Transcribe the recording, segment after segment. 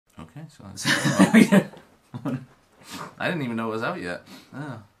Okay, so that's I didn't even know it was out yet.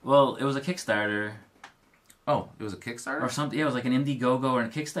 Oh. Well, it was a Kickstarter. Oh, it was a Kickstarter? Or something. Yeah, it was like an Indiegogo or a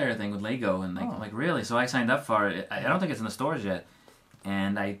Kickstarter thing with Lego. And like really? So I signed up for it. I don't think it's in the stores yet.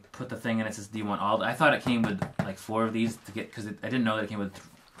 And I put the thing in, it says, do you want all... I thought it came with like 4 of these to get... Because I didn't know that it came with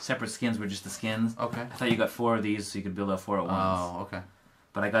separate skins, were just the skins. Okay. I thought you got 4 of these so you could build out 4 at once. Oh, okay.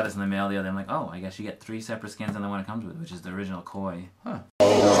 But I got this in the mail the other day. I'm like, oh, I guess you get 3 separate skins and the one it comes with, which is the original koi. Huh.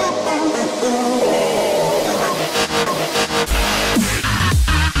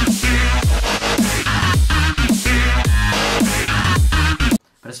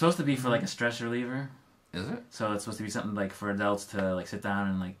 But it's supposed to be for like a stress reliever. Is it? So it's supposed to be something like for adults to like sit down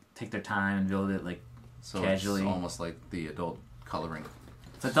and like take their time and build it like casually. It's almost like the adult coloring.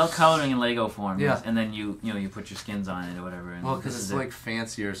 It's adult coloring in Lego form. Yeah. Yes. And then you put your skins on it or whatever. And well, because it's like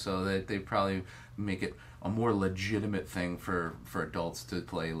fancier, so they probably make it a more legitimate thing for adults to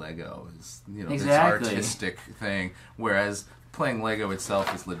play Lego. Is this artistic thing, whereas playing Lego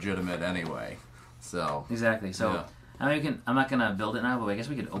itself is legitimate anyway. So exactly. So. Yeah. I mean, I'm not going to build it now, but I guess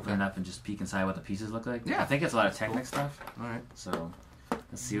we could open it up and just peek inside what the pieces look like. Yeah. I think it's a lot of Technic stuff. Alright. So,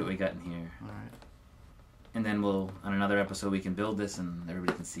 let's see what we got in here. Alright. And then on another episode, we can build this and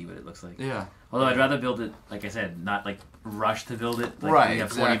everybody can see what it looks like. Yeah. Although I'd rather build it, like I said, not like rush to build it. Like right, we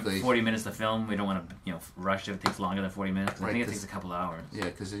have exactly. 40 minutes to film. We don't want to, rush if it takes longer than 40 minutes. Because I think it takes a couple hours. Yeah,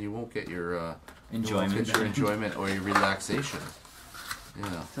 because then you won't get your enjoyment. You won't get your enjoyment or your relaxation.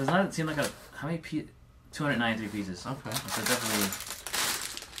 Yeah. So it seemed like how many 293 pieces. Okay. So definitely.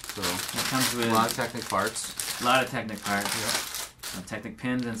 So it comes with a lot of Technic parts. A lot of Technic parts. Yeah. Some Technic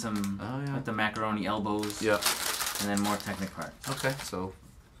pins and some with the macaroni elbows. Yep. And then more Technic parts. Okay. So.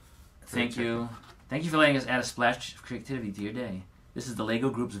 Thank you for letting us add a splash of creativity to your day. This is the LEGO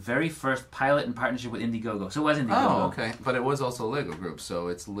Group's very first pilot in partnership with Indiegogo. So it was Indiegogo. Oh, okay. But it was also a LEGO Group, so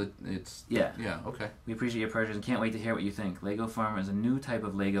it's yeah. Yeah, okay. We appreciate your purchase and can't wait to hear what you think. LEGO Forma is a new type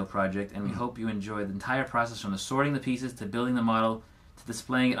of LEGO project, and we hope you enjoy the entire process from the sorting the pieces to building the model to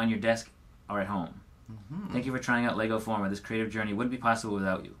displaying it on your desk or at home. Thank you for trying out LEGO Forma. This creative journey wouldn't be possible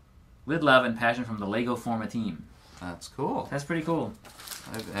without you. With love and passion from the LEGO Forma team. That's cool. That's pretty cool.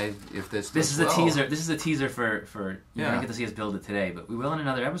 If this is a teaser. This is a teaser for you're yeah. gonna get to see us build it today, but we will in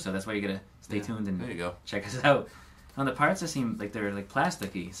another episode. That's why you gotta stay tuned and there you go. Check us out. On the parts, they seem like they're like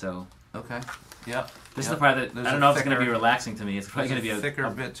plasticky. So okay. Yep. This is the part that I don't know if it's gonna be relaxing to me. It's probably gonna be a thicker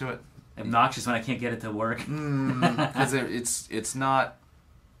bit to it. Obnoxious when I can't get it to work. Because it's not,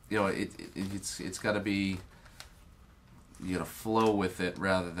 it's got to be. You gotta flow with it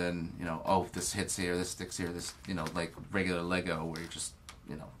rather than oh, this hits here, this sticks here, this like regular Lego where you just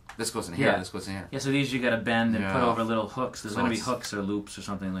this goes in here, this goes in here. Yeah, so these you gotta bend and put over little hooks. There's gonna be hooks or loops or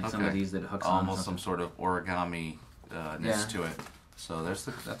something like some of these that hooks almost on some sort of origami ness to it. So that's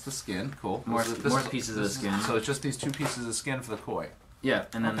the skin. Cool. More pieces of the skin. So it's just these 2 pieces of skin for the koi. Yeah,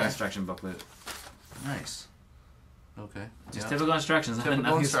 and then the instruction booklet. Nice. Okay. Just typical instructions.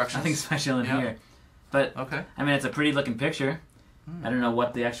 Nothing special in here. But okay. I mean, it's a pretty looking picture. I don't know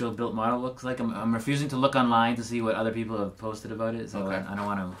what the actual built model looks like. I'm refusing to look online to see what other people have posted about it. So I don't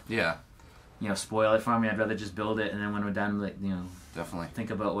want to spoil it for me. I'd rather just build it and then when we're done, definitely think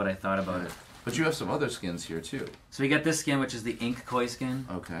about what I thought about it. But you have some other skins here too. So we got this skin, which is the ink koi skin.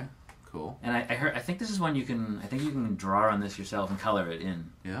 Okay. Cool. And I think this is one you can draw on this yourself and color it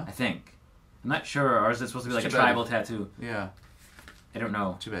in. Yeah. I think. I'm not sure, or is it supposed to be like a tribal tattoo? Yeah. I don't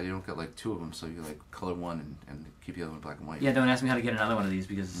know. Too bad you don't get like 2 of them, so you like color one and keep the other one black and white. Yeah, don't ask me how to get another one of these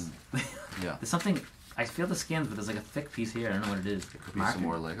because yeah, there's something. I feel the skins, but there's like a thick piece here. I don't know what it is. It could be some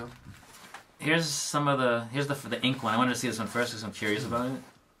more Lego. Here's some of the ink one. I wanted to see this one first because I'm curious about it.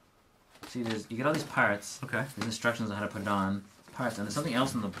 See, you get all these parts. Okay. There's instructions on how to put it on parts, and there's something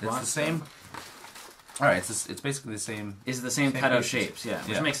else in the box. It's the same. All right, it's basically the same. It's the same cutout shapes, yeah,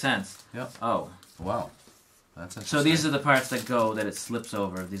 which makes sense. Yep. Oh. Wow. So these are the parts that go that it slips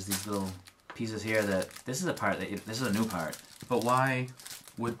over. These little pieces here. This is a part this is a new part. But why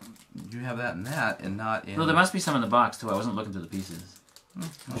would you have that and that and not in? Well, there must be some in the box too. I wasn't looking through the pieces.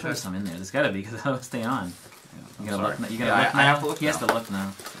 I'm sure there's some in there. There's got to be because it'll stay on. Yeah, you gotta look. You gotta look now. I have to look. He has to look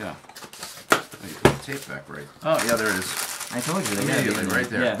now. Yeah. Oh, you put the tape back right. Oh yeah, there it is. I told you. Immediately, right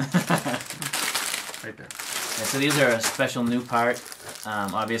there. Yeah. Right there. Yeah, so these are a special new part,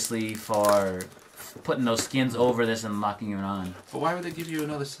 obviously for putting those skins over this and locking it on. But why would they give you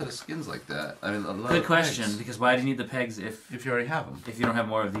another set of skins like that? I mean, good question. Pegs. Because why do you need the pegs if you already have them? If you don't have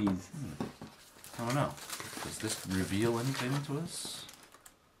more of these? I don't know. Does this reveal anything to us?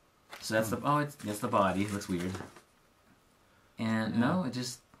 So that's that's the body. It looks weird. And no, it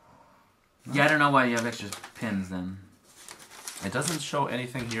just I don't know why you have extra pins then. It doesn't show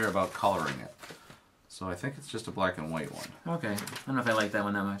anything here about coloring it. So I think it's just a black and white one. Okay. I don't know if I like that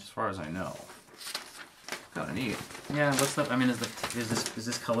one that much. As far as I know. Kind of neat. Yeah, what's up? I mean, is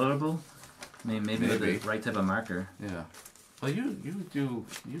this colorable? I mean, maybe with the right type of marker. Yeah. Well, you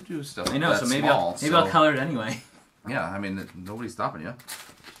do stuff. I know, so maybe I'll color it anyway. Yeah, I mean, nobody's stopping you.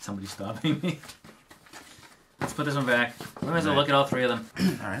 Somebody's stopping me. Let's put this one back. We might as well look at all three of them.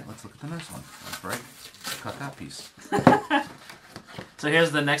 All right, let's look at the next one. That's right. Cut that piece. So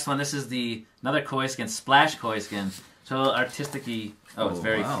here's the next one. This is another koi skin, splash koi skin. So artistic-y. Oh, it's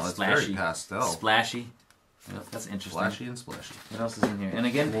very splashy. Very pastel. Splashy. Yep. That's interesting. Splashy and splashy. What else is in here? And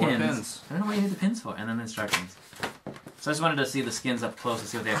again, More pins. pins. I don't know what you need the pins for. And then the instructions. So I just wanted to see the skins up close to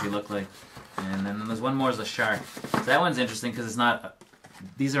see what they actually look like. And then there's one more as a shark. So that one's interesting because it's not...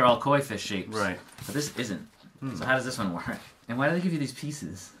 These are all koi fish shapes. Right. But this isn't. So how does this one work? And why do they give you these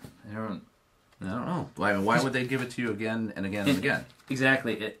pieces? I don't know. Why would they give it to you again and again and again?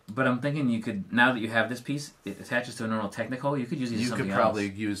 Exactly. But I'm thinking you could, now that you have this piece, it attaches to a normal Technical, you could use these as something else.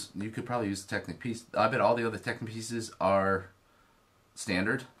 You could probably use the Technic piece. I bet all the other Technic pieces are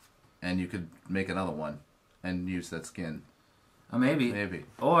standard, and you could make another one and use that skin. Oh, maybe. Maybe.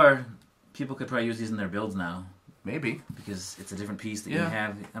 Or people could probably use these in their builds now. Maybe. Because it's a different piece that you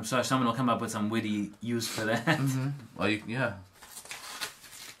have. I'm sorry, someone will come up with some witty use for that. Mm-hmm. Well, yeah.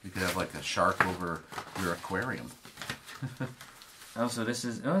 You could have like a shark over your aquarium. Oh, so this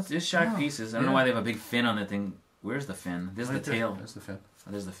is... Oh, it's shark pieces. I don't know why they have a big fin on the thing. Where's the fin? There's the tail. There's the fin.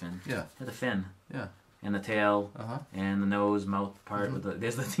 Oh, there's the fin. Yeah. There's the fin. Yeah. And the tail. And the nose, mouth part. With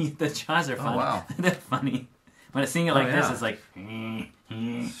there's the teeth. The jaws are funny. Oh, wow. They're funny. When it's seeing it like this, it's like... I'm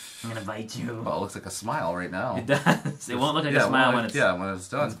going to bite you. Well, it looks like a smile right now. It does. It won't look like a smile when it's... Yeah, when it's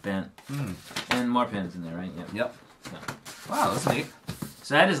done. It's bent. And more pins in there, right? Yep. So. Wow, that's neat.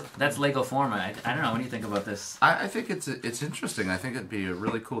 So that's LEGO Forma. I don't know. What do you think about this? I think it's interesting. I think it'd be a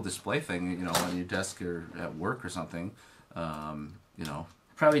really cool display thing, you know, on your desk or at work or something. You know.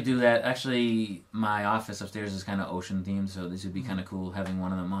 Probably do that. Actually, my office upstairs is kind of ocean themed, so this would be kind of cool having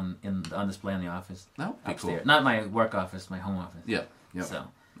one of them on display in the office. That would be upstairs. cool. Not my work office, my home office. Yeah. Yep. So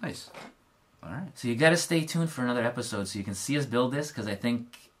nice. All right. So you got to stay tuned for another episode so you can see us build this, because I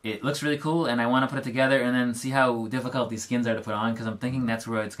think it looks really cool, and I want to put it together and then see how difficult these skins are to put on, because I'm thinking that's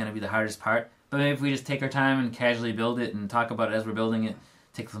where it's going to be the hardest part. But maybe if we just take our time and casually build it and talk about it as we're building it,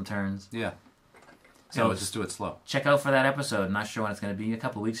 take some turns. Yeah. So we'll just do it slow. Check out for that episode. Not sure when it's going to be. A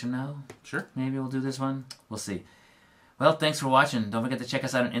couple weeks from now. Sure. Maybe we'll do this one. We'll see. Well, thanks for watching. Don't forget to check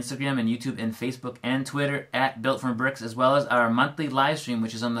us out on Instagram and YouTube and Facebook and Twitter at BuiltFromBricks, as well as our monthly live stream,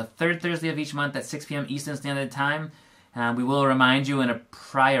 which is on the third Thursday of each month at 6 p.m. Eastern Standard Time. We will remind you in a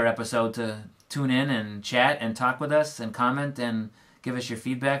prior episode to tune in and chat and talk with us and comment and give us your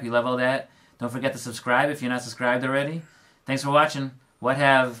feedback. We love all that. Don't forget to subscribe if you're not subscribed already. Thanks for watching. What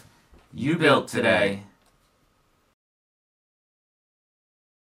have you built today?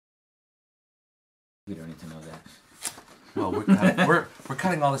 We don't need to know that. Well, we're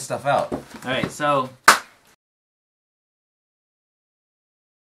cutting all this stuff out. All right, so